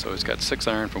layup. So he's got 6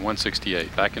 iron from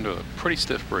 168. Back into a pretty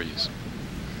stiff breeze.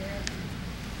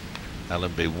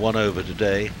 Allenby 1 over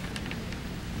today.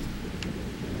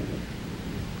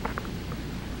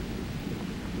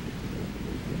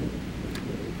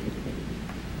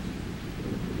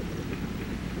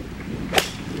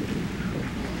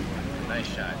 Nice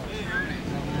shot.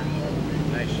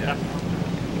 Nice shot.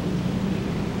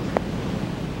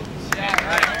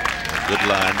 Good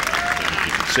line. As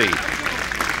you can see,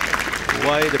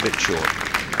 wide a bit short.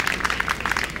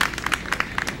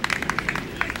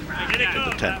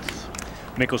 The 10th.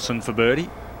 Mickelson for birdie.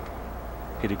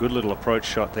 Hit a good little approach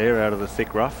shot there out of the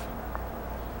thick rough.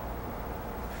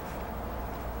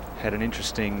 Had an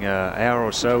interesting hour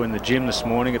or so in the gym this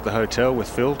morning at the hotel with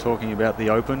Phil, talking about the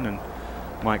Open, and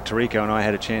Mike Tirico and I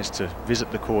had a chance to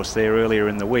visit the course there earlier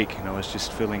in the week, and I was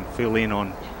just filling Phil in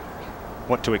on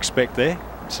what to expect there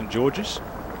at St George's.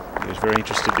 He was very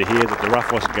interested to hear that the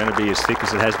rough wasn't going to be as thick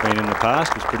as it has been in the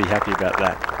past. Was pretty happy about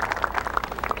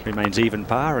that. Remains even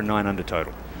par and 9 under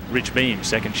total. Rich Beem,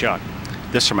 second shot.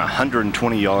 This from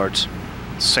 120 yards,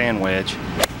 sand wedge.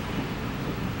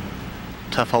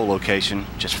 Tough hole location,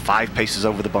 just 5 paces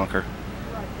over the bunker.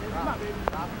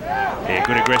 Yeah,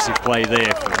 good aggressive play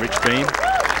there for Rich Beem.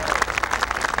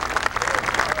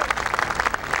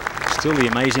 Still, the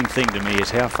amazing thing to me is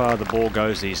how far the ball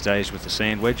goes these days with the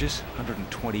sand wedges.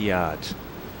 120 yards.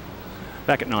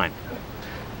 Back at 9.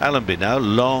 Allenby now,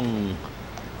 long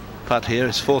putt here,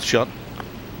 his 4th shot.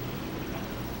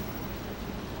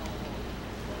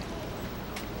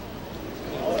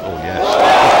 Oh yes.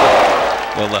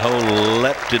 Well, the hole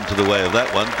leapt into the way of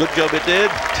that one. Good job it did.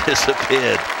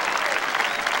 Disappeared.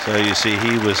 So you see,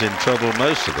 he was in trouble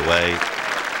most of the way,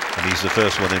 and he's the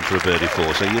first one in for a birdie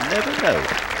 4, so you never know.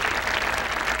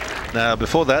 Now,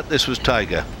 before that, this was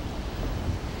Tiger.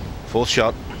 4th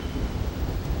shot.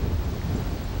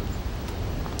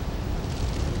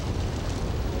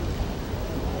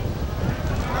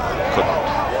 Couldn't.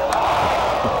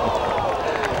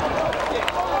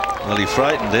 Well, he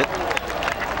frightened it.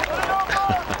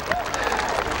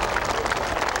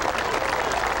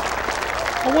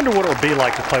 I wonder what it would be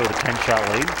like to play with a 10-shot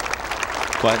lead.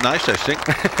 Quite nice, I think.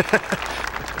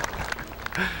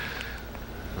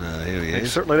 Here he He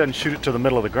is. certainly doesn't shoot it to the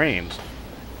middle of the greens.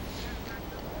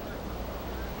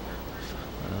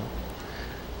 Well,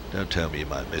 don't tell me you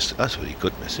might miss it. I thought he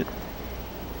could miss it.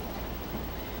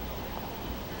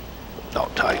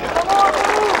 Not Tiger.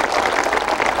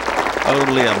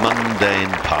 Only a mundane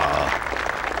par.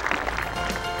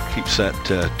 Keeps that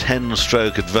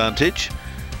 10-stroke advantage.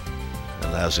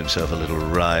 Allows himself a little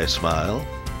wry smile.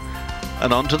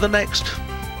 And on to the next.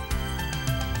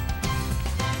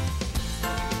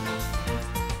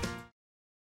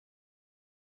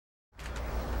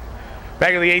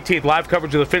 Back in the 18th, live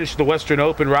coverage of the finish of the Western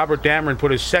Open. Robert Dameron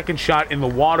put his 2nd shot in the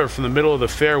water from the middle of the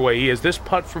fairway. He has this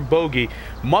putt for bogey.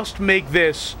 Must make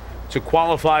this to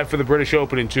qualify for the British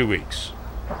Open in 2 weeks.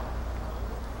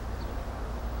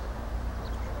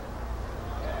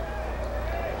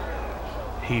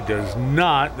 He does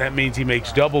not. That means he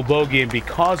makes double bogey, and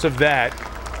because of that,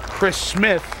 Chris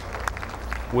Smith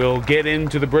will get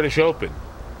into the British Open.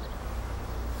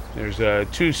 There's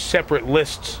 2 separate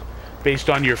lists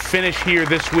based on your finish here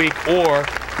this week or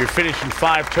your finish in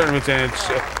 5 tournaments, and it's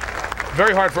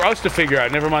very hard for us to figure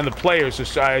out, never mind the players.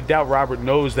 So I doubt Robert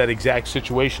knows that exact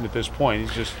situation at this point.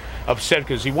 He's just upset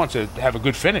because he wants to have a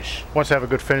good finish. Wants to have a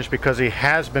good finish because he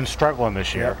has been struggling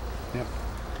this year. Yep.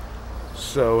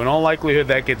 So in all likelihood,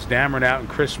 that gets Dameron out and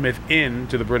Chris Smith in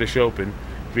to the British Open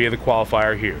via the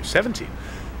qualifier here. 17.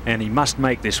 And he must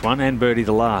make this one and birdie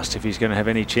the last if he's going to have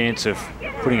any chance of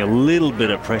putting a little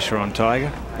bit of pressure on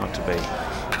Tiger. Not to be.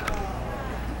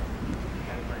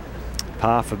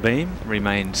 Par for Beem,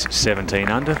 remains 17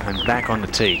 under and back on the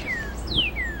tee.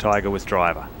 Tiger with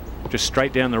driver. Just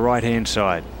straight down the right-hand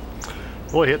side.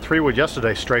 Well, he hit 3-wood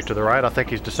yesterday straight to the right. I think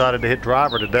he's decided to hit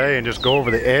driver today and just go over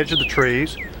the edge of the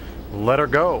trees, let her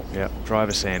go. Yep,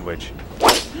 driver sandwich.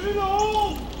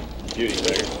 Beauty,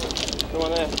 Bear. Come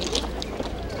on there.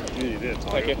 Beauty did.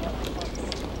 Thank you.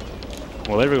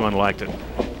 Well, everyone liked it.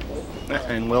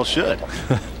 And well should.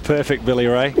 Perfect, Billy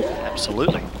Ray.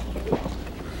 Absolutely.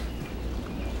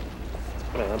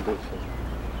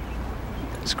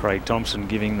 It's Craig Thompson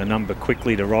giving the number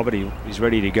quickly to Robert. He's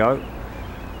ready to go.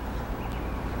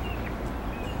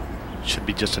 Should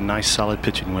be just a nice solid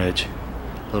pitching wedge.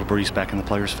 A little breeze back in the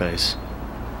player's face.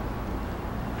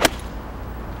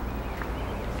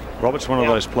 Robert's one of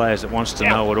those players that wants to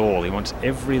know it all. He wants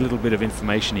every little bit of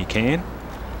information he can,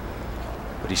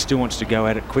 but he still wants to go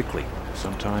at it quickly.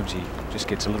 Sometimes he just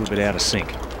gets a little bit out of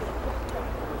sync.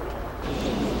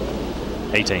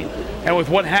 18. And with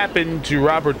what happened to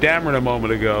Robert Dameron a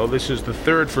moment ago, this is the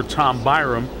third for Tom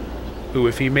Byram, who,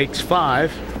 if he makes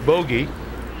 5, bogey,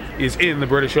 is in the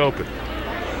British Open.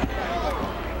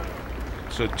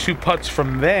 So 2 putts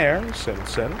from there,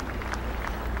 7-7.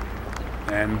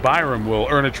 And Byram will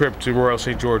earn a trip to Royal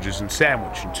St. George's in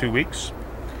Sandwich in 2 weeks.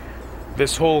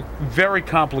 This whole very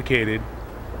complicated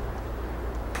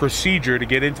procedure to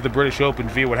get into the British Open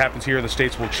via what happens here in the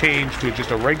States will change to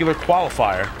just a regular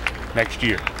qualifier next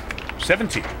year.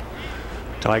 17.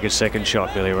 Tiger's second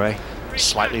shot, Billy Ray.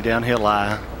 Slightly downhill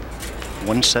lie.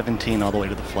 117 all the way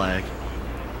to the flag.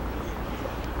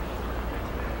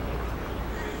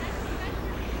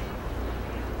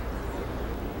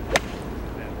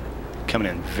 Coming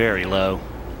in very low.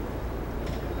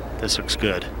 This looks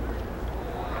good.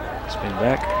 Spin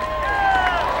back.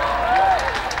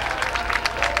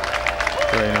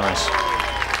 Very nice.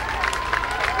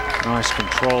 Nice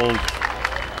controlled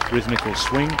rhythmical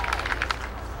swing.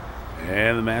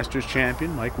 And the Masters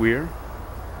champion, Mike Weir.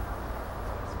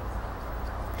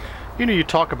 You know, you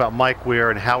talk about Mike Weir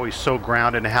and how he's so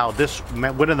grounded and how this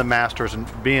winning the Masters and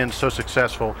being so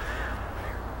successful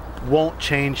won't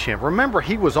change him. Remember,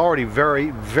 he was already very,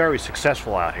 very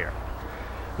successful out here.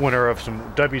 Winner of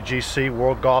some WGC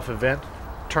World Golf Event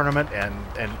tournament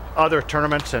and other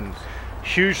tournaments, and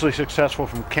hugely successful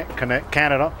from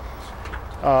Canada.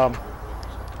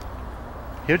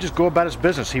 He'll just go about his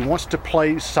business. He wants to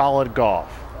play solid golf,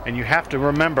 and you have to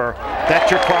remember that's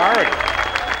your priority.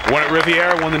 Won at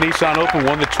Riviera, won the Nissan Open,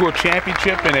 won the Tour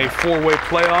Championship in a 4-way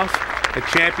playoff at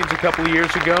Champions a couple of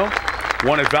years ago.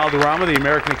 Won at Valderrama, the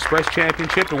American Express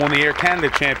Championship, and won the Air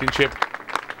Canada Championship.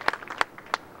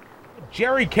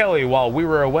 Jerry Kelly, while we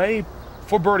were away,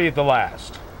 for birdie at the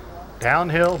last.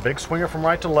 Downhill, big swinger from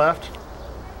right to left.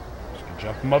 Just gonna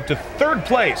jump him up to 3rd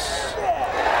place.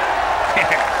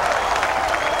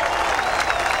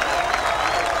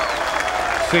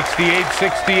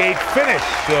 68-68 finish.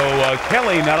 So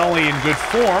Kelly not only in good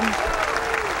form,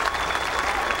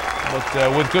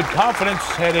 but with good confidence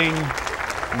heading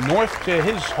north to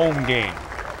his home game,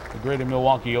 the Greater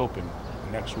Milwaukee Open,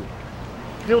 next week.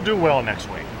 He'll do well next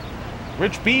week.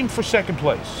 Rich Beem for 2nd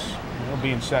place. He'll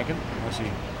be in 2nd unless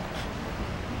he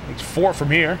makes 4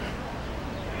 from here.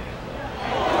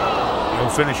 He'll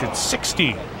finish at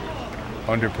 60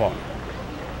 under par.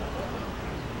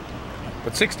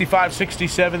 But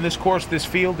 65-67, this course, this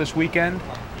field, this weekend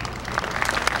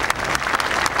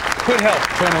could help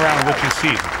turn around Rich's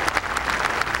season.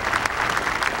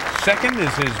 2nd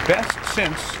is his best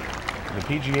since the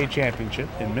PGA Championship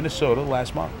in Minnesota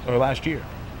last year.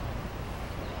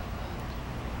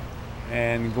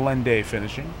 And Glenn Day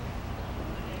finishing.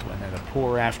 Glenn had a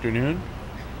poor afternoon.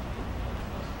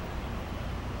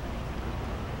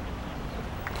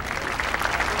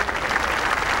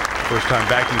 First time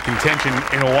back in contention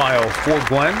in a while for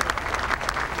Glenn.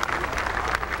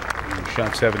 And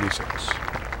shot 76.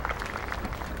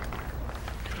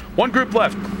 One group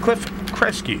left. Cliff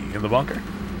Kresge in the bunker.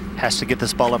 Has to get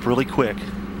this ball up really quick.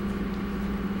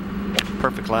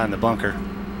 Perfect line in the bunker.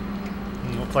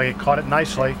 Looks like he caught it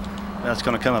nicely. That's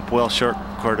going to come up well short,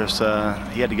 Curtis.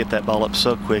 He had to get that ball up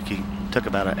so quick. He took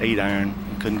about an 8-iron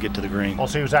and couldn't get to the green.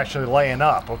 Also, he was actually laying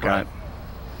up. Okay. Right.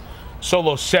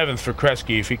 Solo 7th for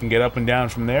Kresge if he can get up and down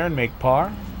from there and make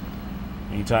par.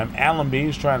 Meantime, Allenby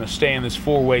is trying to stay in this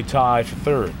 4-way tie for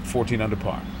 3rd, 14 under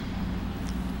par.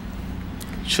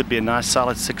 Should be a nice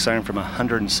solid 6-iron from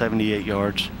 178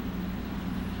 yards.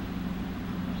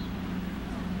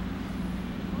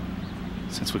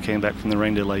 Since we came back from the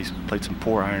rain delay, he's played some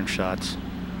poor iron shots.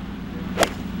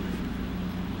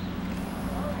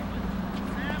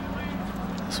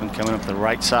 This one coming up the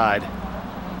right side.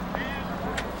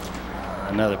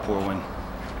 Another poor one.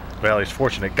 Well, he's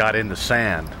fortunate it got in the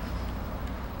sand.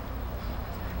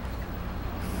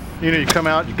 You know, you come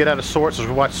out, you get out of sorts, as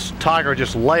we watched Tiger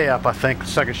just lay up, I think, the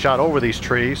 2nd shot over these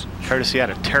trees. Curtis, he had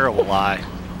a terrible lie.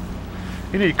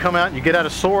 You know, you come out and you get out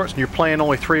of sorts and you're playing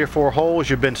only 3 or 4 holes.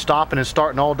 You've been stopping and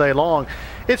starting all day long.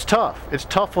 It's tough. It's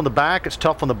tough on the back. It's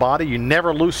tough on the body. You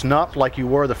never loosen up like you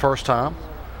were the first time.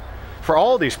 For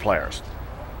all these players,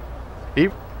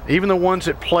 even the ones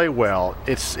that play well,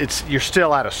 you're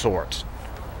still out of sorts.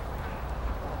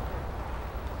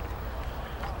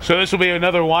 So this will be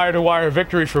another wire-to-wire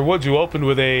victory for Woods, who opened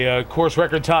with a course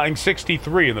record tying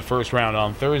 63 in the first round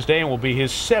on Thursday, and will be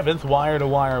his 7th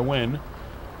wire-to-wire win.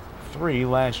 3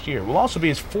 last year. Will also be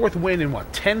his 4th win in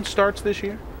what, 10 starts this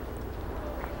year?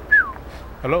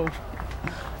 Hello.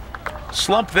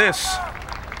 Slump this,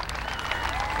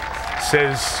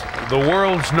 says the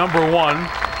world's #1,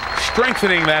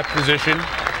 strengthening that position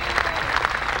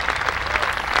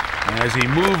as he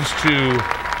moves to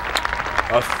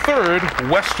a 3rd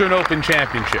Western Open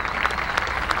championship.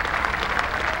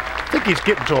 I think he's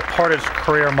getting to a part of his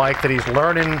career, Mike, that he's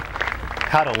learning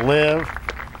how to live.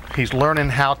 He's learning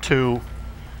how to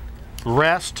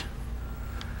rest.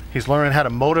 He's learning how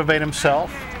to motivate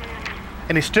himself.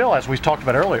 And he's still, as we talked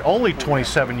about earlier, only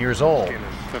 27 years old.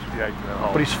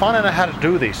 But he's finding out how to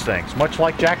do these things, much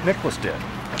like Jack Nicklaus did.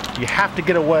 You have to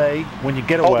get away when you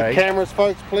get away. Hold the cameras,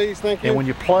 folks, please. Thank you. And when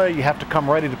you play, you have to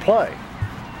come ready to play.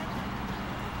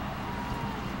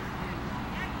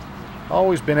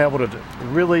 Always been able to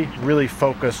really, really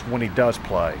focus when he does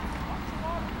play.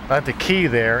 But the key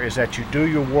there is that you do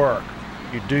your work,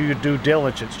 you do your due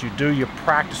diligence, you do your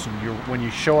practicing. When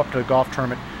you show up to a golf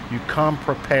tournament, you come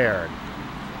prepared.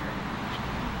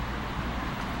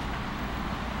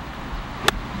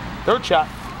 Third shot.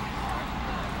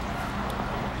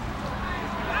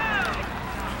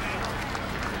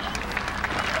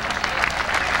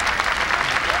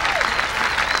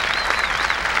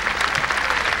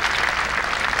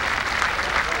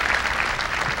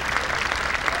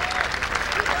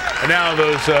 And now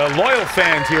those loyal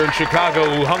fans here in Chicago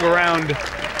who hung around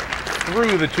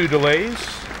through the 2 delays.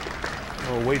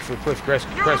 We'll wait for Cliff Kresge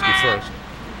first,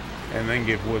 and then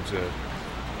give Woods a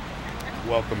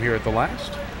welcome here at the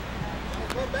last.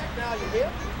 Back now, you hear?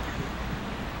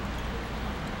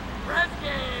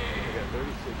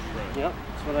 Yep,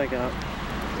 that's what I got.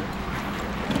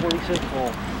 46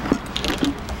 ball.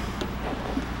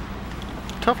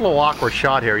 Tough little awkward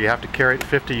shot here. You have to carry it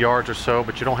 50 yards or so,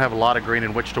 but you don't have a lot of green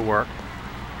in which to work.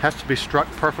 Has to be struck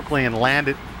perfectly and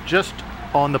landed just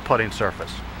on the putting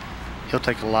surface. He'll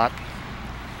take a lot.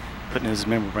 Putting his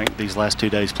memory bank these last 2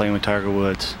 days playing with Tiger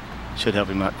Woods should help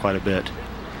him out quite a bit.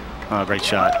 Great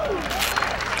shot.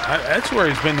 That's where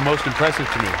he's been the most impressive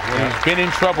to me. When he's been in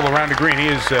trouble around the green, he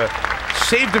has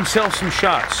saved himself some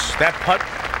shots. That putt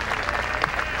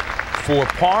for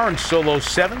par and solo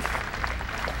 7th.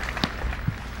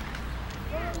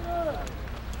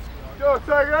 Go,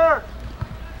 Tiger!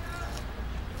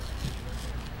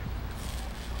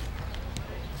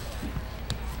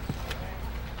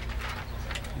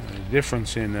 The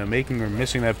difference in making or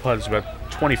missing that putt is about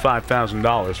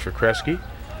 $25,000 for Kresge.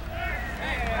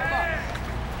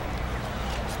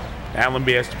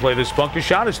 Allenby has to play this bunker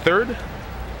shot, his 3rd.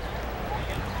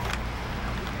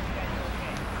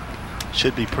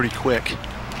 Should be pretty quick.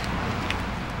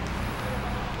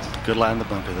 Good line in the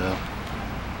bunker, though.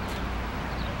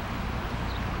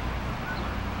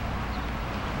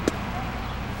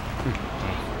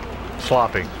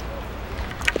 Sloppy.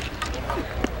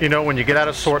 You know, when you get out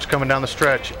of sorts coming down the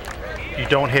stretch, you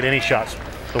don't hit any shots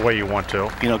the way you want to.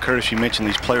 You know, Curtis, you mentioned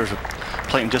these players are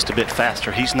playing just a bit faster.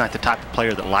 He's not the type of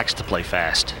player that likes to play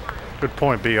fast. Good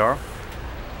point, BR.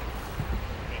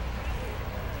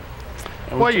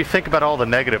 Well, you think about all the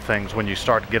negative things when you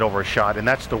start to get over a shot, and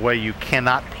that's the way you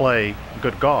cannot play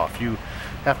good golf. You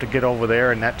have to get over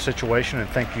there in that situation and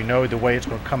think you know the way it's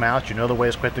going to come out, you know the way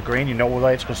it's going to hit the green, you know the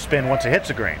way it's going to spin once it hits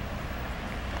the green.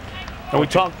 And we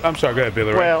talk. I'm sorry, go ahead,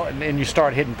 Billy. Well, and you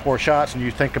start hitting poor shots, and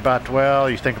you think about, well,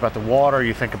 you think about the water,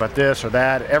 you think about this or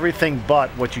that, everything but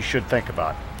what you should think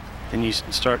about. Then you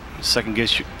start second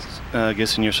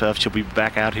guessing yourself. Should we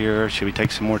back out here? Should we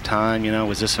take some more time? You know,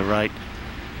 was this the right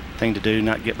thing to do?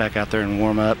 Not get back out there and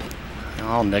warm up?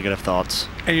 All negative thoughts.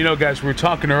 And you know, guys, we were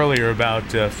talking earlier about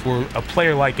for a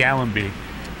player like Allenby,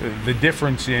 the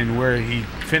difference in where he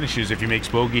finishes if he makes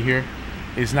bogey here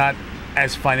is not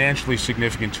as financially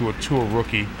significant to a tour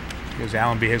rookie, because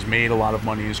Allenby has made a lot of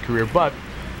money in his career, but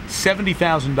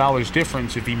 $70,000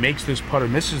 difference if he makes this putt or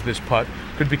misses this putt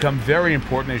could become very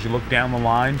important as you look down the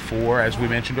line for, as we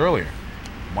mentioned earlier,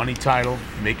 money title,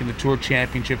 making the tour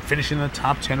championship, finishing in the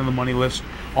top 10 on the money list,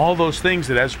 all those things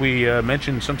that, as we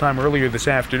mentioned sometime earlier this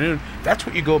afternoon, that's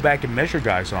what you go back and measure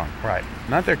guys on. Right.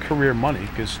 Not their career money,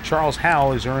 because Charles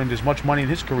Howell has earned as much money in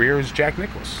his career as Jack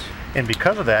Nicklaus. And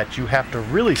because of that, you have to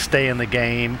really stay in the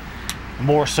game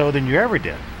more so than you ever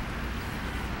did.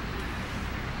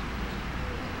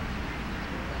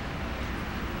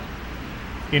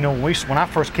 You know, when I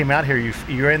first came out here,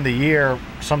 you're in the year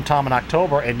sometime in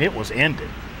October, and it was ended.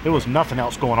 There was nothing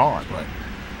else going on. Right.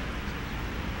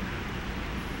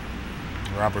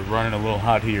 Robert running a little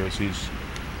hot here as he's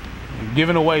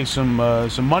giving away some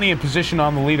money and position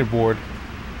on the leaderboard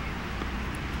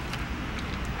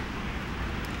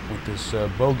with this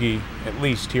bogey, at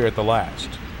least here at the last.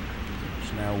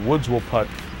 So now Woods will putt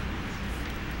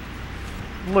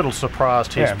little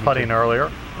surprised he's Yeah, me putting too.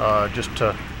 earlier.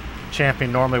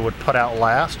 Champion normally would put out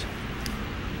last,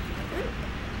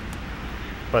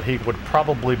 but he would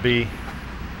probably be.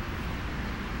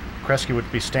 Kresge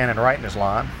would be standing right in his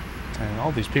line. And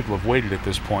all these people have waited at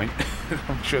this point.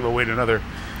 I'm sure they'll wait another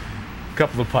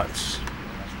couple of putts.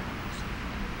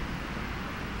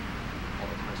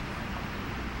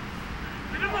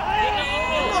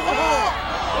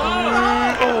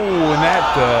 Oh, and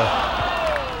that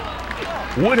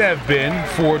would have been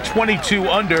for 22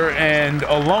 under and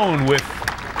alone with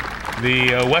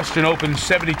the Western Open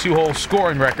 72-hole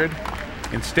scoring record.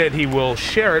 Instead, he will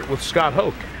share it with Scott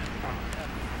Hoke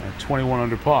at 21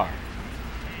 under par.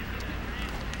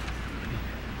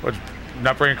 What,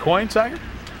 not bring a coin, Tiger?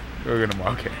 We're gonna,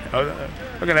 okay.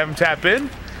 We're gonna have him tap in.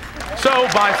 So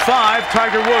by 5,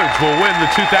 Tiger Woods will win the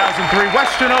 2003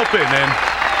 Western Open and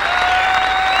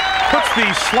puts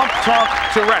the slump talk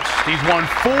to rest. He's won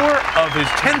 4 of his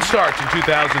 10 starts in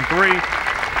 2003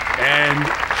 and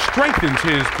strengthens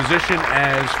his position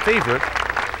as favorite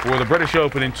for the British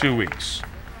Open in 2 weeks.